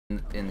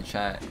in the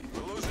chat.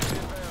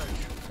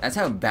 That's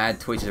how bad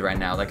Twitch is right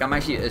now. Like, I'm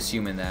actually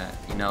assuming that,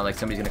 you know, like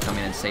somebody's gonna come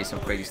in and say some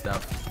crazy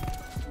stuff.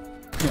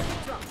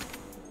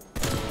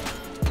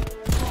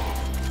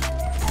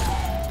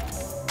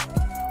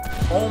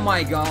 Oh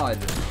my god.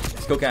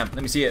 Let's go cam.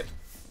 Let me see it.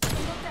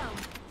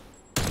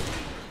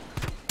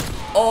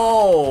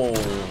 Oh,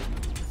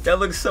 that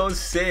looks so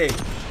sick.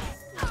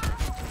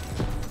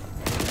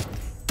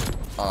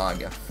 Oh, I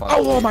got fucked.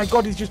 Oh my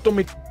god, he's just done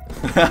me.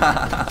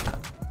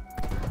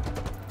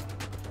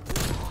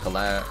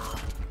 Collab.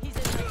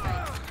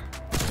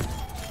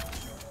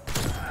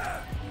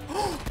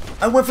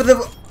 I went for the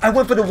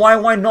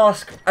YY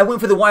Nosk. I went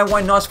for the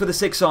YY Nosk for the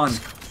 6-on.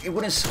 It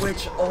wouldn't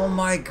switch. Oh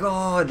my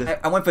god.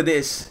 I went for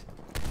this.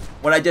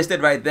 What I just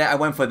did right there, I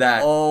went for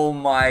that. Oh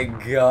my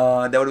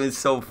god, that would have been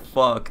so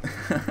fucked.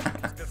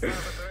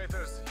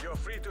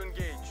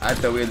 I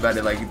thought we were about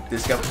to like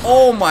discover.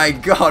 Oh my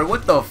god,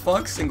 what the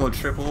fuck? Single,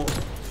 triple,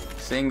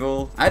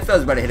 single. I thought I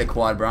was about to hit a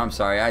quad, bro. I'm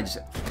sorry, I just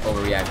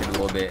overreacted a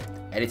little bit.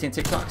 Editing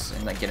TikToks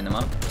and like getting them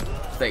up.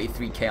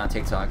 33K on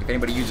TikTok. If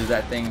anybody uses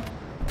that thing,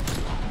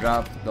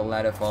 drop the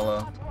ladder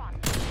follow.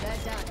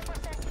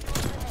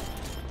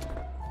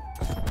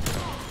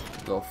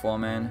 Go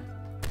 4-man.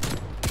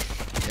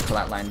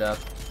 Flat lined up.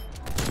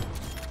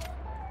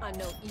 I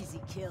know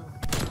easy kill.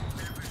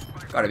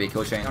 Gotta be a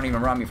kill chain. Don't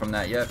even rob me from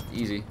that. Yep,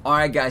 easy.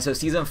 Alright guys, so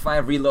Season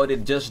 5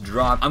 Reloaded just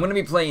dropped. I'm gonna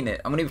be playing it.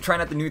 I'm gonna be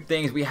trying out the new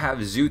things. We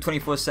have Zoo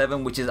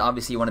 24/7, which is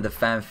obviously one of the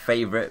fan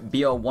favorite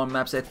BO1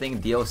 maps, I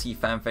think. DLC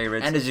fan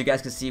favorites. And as you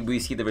guys can see, we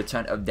see the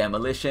return of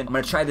Demolition. I'm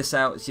gonna try this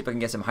out, see if I can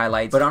get some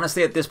highlights. But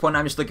honestly, at this point,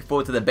 I'm just looking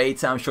forward to the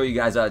beta. I'm sure you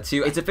guys are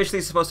too. It's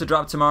officially supposed to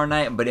drop tomorrow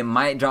night, but it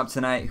might drop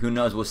tonight. Who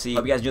knows? We'll see.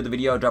 Hope you guys enjoyed the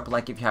video. Drop a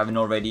like if you haven't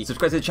already.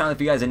 Subscribe to the channel if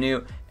you guys are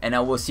new. And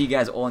I will see you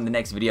guys all in the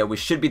next video, which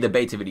should be the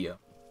beta video.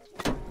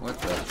 What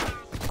the?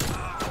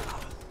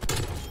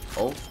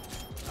 Oh,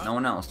 no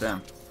one else,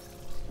 damn.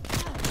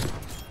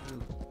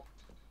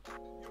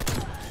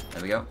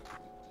 There we go.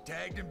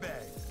 Tagged and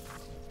bagged.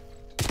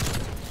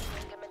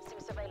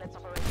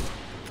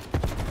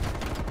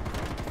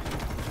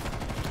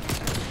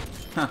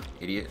 Huh,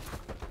 idiot.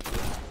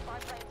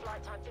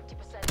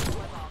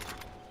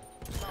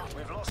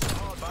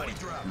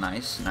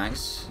 Nice,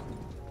 nice.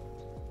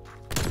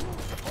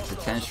 It's a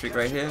 10 streak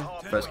right here.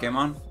 First game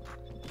on.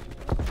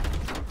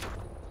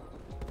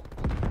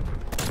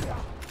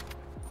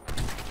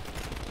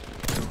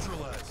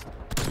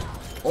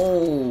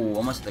 Oh,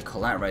 almost at the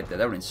collat right there.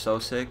 That would have been so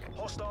sick.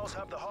 Hostiles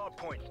have the hard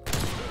point.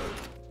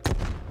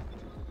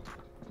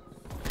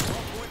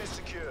 Hard point is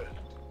secured.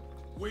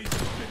 Wait,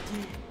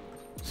 15.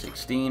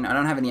 16. I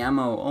don't have any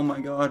ammo. Oh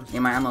my god. Need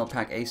my ammo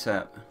pack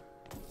ASAP.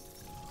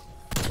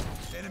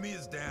 Enemy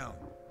is down.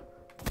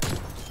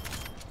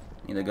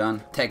 Need a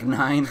gun. Tech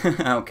 9.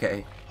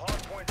 Okay.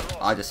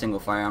 I'll just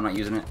single fire. I'm not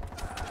using it.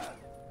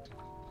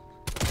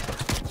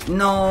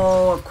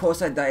 No, of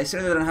course I died. As soon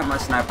as I don't have my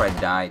sniper, I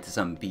died to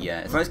some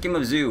BS. First game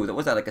of Zoo, what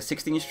was that, like a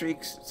 16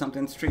 streak?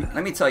 Something streak?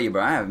 Let me tell you,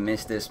 bro, I have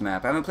missed this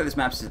map. I haven't played this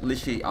map since,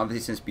 literally, obviously,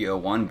 since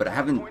BO1, but I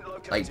haven't,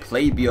 like,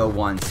 played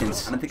BO1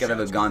 since, I don't think I've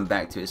ever gone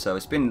back to it, so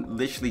it's been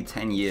literally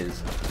 10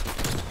 years.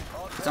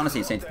 It's honestly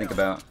insane to think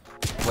about.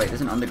 Wait,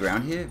 there's an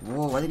underground here?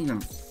 Whoa, I didn't even...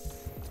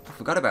 I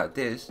forgot about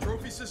this.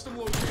 Trophy system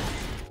located.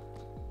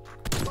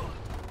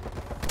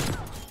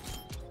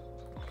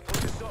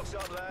 Put your socks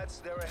up, lads.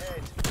 They're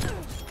ahead.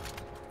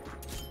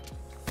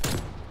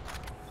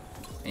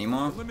 Any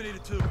more?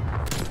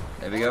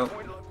 There we go.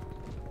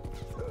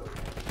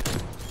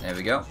 There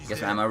we go. Get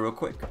some ammo real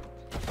quick.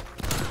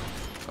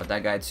 Got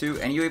that guy too.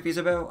 Any UAVs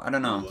about? I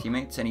don't know.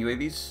 Teammates, any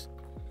UAVs?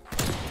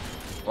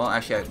 Well,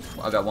 actually,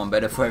 I got one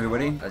better for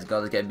everybody. Let's go.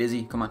 Let's get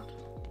busy. Come on.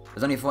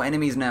 There's only 4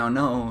 enemies now.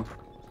 No.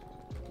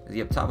 Is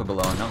he up top or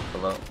below? No,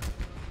 below.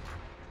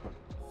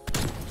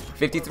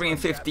 53 and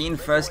 15,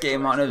 first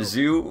game out of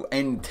Zoo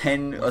in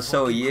 10 or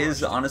so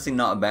years. Honestly,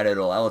 not bad at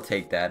all. I will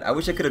take that. I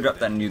wish I could have dropped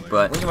that nuke,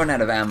 but when you run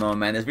out of ammo,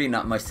 man, there's really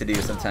not much to do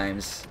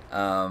sometimes.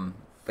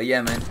 But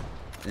yeah, man,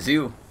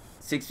 Zoo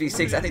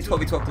 6v6. I think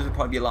 12v12 would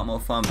probably be a lot more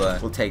fun,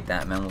 but we'll take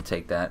that, man. We'll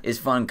take that. It's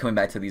fun coming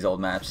back to these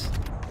old maps.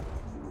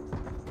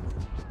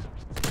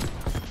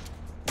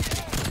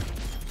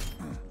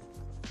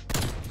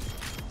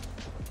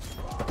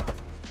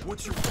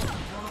 What's your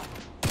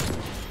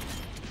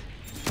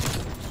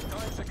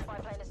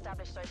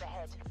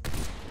Overhead.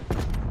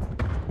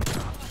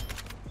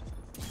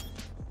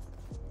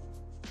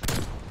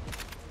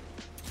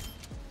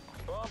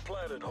 bomb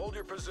planted? Hold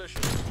your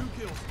position. 2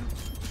 kills.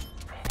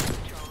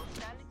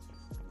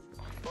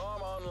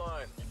 Bomb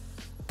online.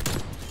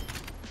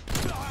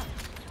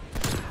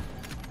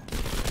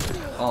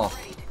 Oh.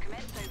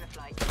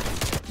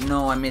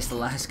 No, I missed the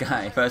last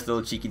guy. First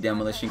little cheeky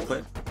demolition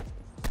clip.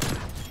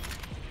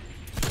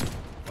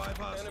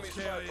 Enemy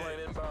spy plane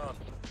inbound.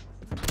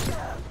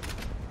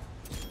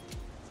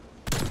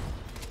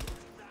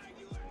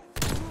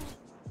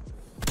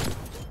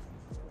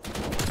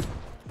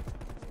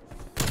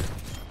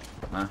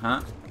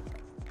 Uh-huh.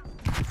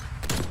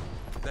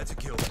 That's a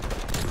kill.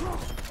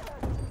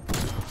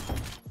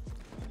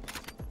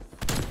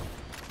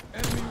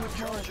 Enemy with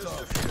Charge is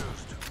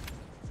defused.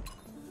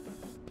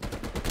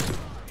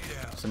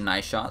 Some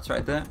nice shots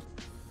right there.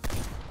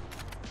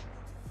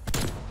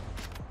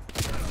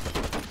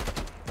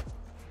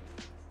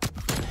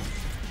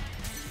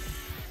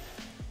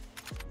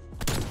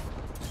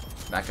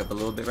 Back up a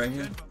little bit right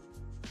here.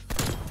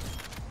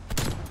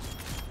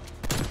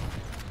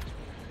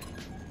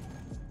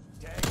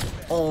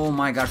 Oh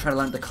my god, try to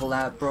land the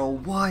collab, bro.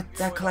 What?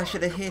 That collab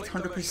should have hit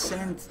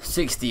 100%.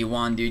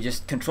 61, dude.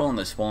 Just controlling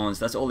the spawns.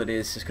 That's all it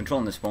is. Just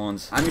controlling the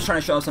spawns. I'm just trying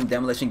to show off some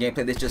Demolition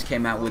gameplay. This just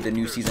came out with the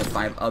new Season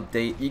 5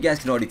 update. You guys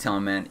can already tell,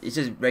 man. It's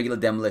just regular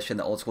Demolition,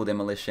 the old school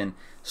Demolition.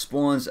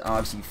 Spawns are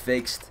obviously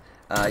fixed.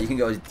 You can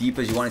go as deep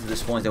as you want into the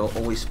spawns. They will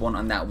always spawn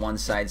on that one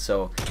side.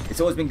 So it's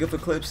always been good for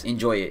clips.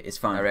 Enjoy it. It's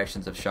fun.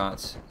 Directions of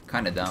shots.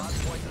 Kind of dumb.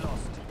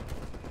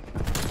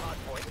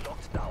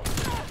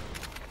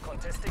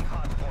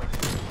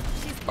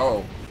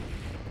 Oh.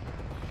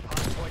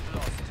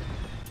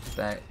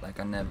 Back like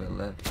I never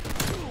left.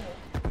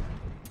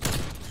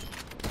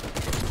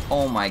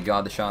 Oh my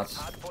god, the shots.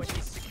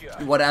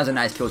 Well, that was a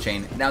nice kill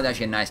chain. That was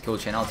actually a nice kill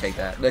chain. I'll take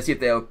that. Let's see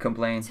if they'll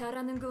complain.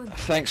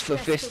 Thanks for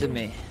fisting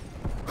me.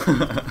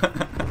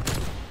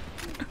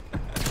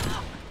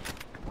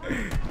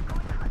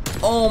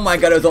 Oh my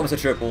god, it was almost a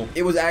triple.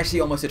 It was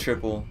actually almost a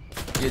triple.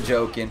 You're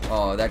joking.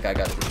 Oh, that guy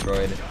got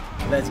destroyed.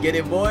 Let's get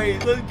it,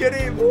 boys. Let's get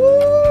it.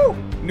 Woo!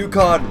 New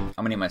card.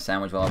 I'm gonna eat my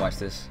sandwich while I watch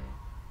this.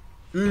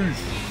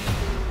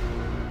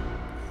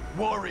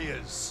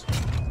 Warriors.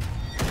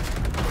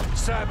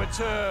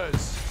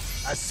 Saboteurs.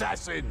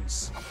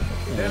 Assassins.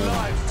 Their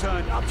lives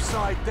turned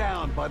upside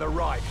down by the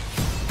right.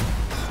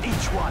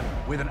 Each one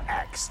with an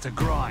axe to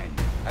grind.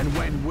 And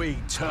when we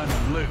turn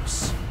them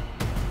loose,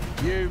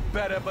 you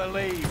better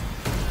believe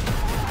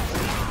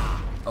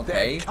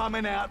Okay. they're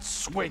coming out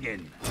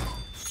swinging.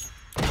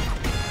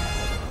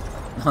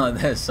 Oh,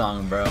 that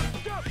song, bro.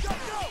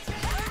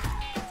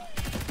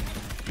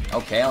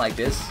 Okay, I like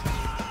this.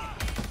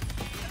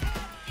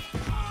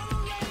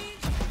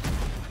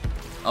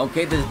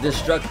 Okay, the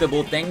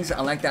destructible things. I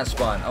like that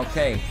spot.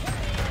 Okay.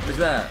 What's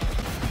that?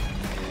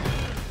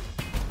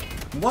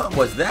 What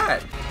was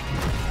that?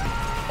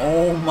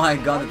 Oh my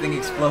god, the thing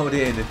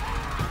exploded.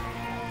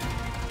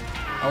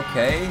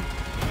 Okay.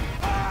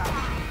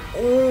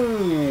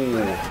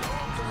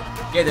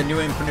 Oh. Yeah, the new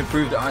and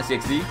improved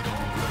RCXD.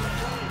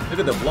 Look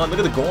at the blood, look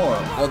at the gore.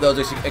 All those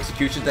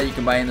executions that you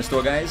can buy in the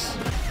store, guys.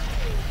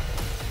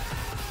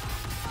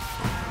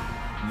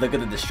 Look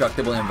at the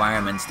destructible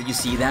environments. Did you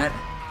see that?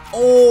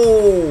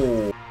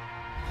 Oh!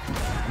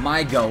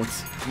 My goat.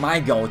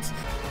 My goat.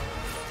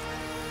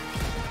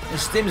 The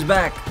stim's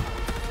back.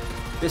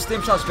 The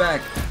stim shot's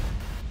back.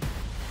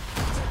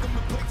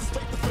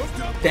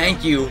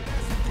 Thank you.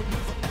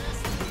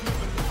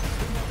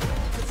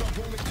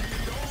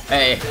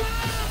 Hey,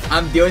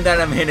 I'm doing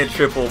that. I'm hitting a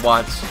triple.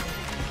 Watch.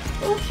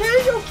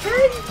 Okay,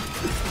 okay.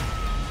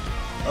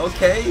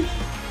 Okay.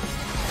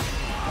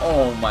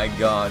 Oh my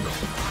god.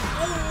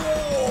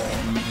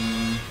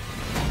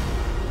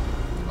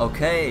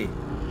 Okay.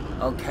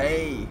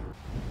 Okay.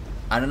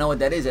 I don't know what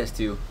that is,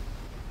 S2.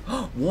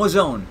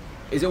 Warzone.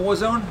 Is it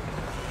Warzone?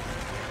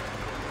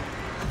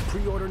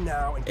 Pre-order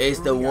now. It's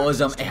the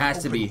Warzone. It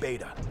has to be.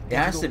 It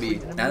has to be.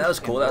 Now that was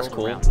cool. That was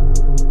cool.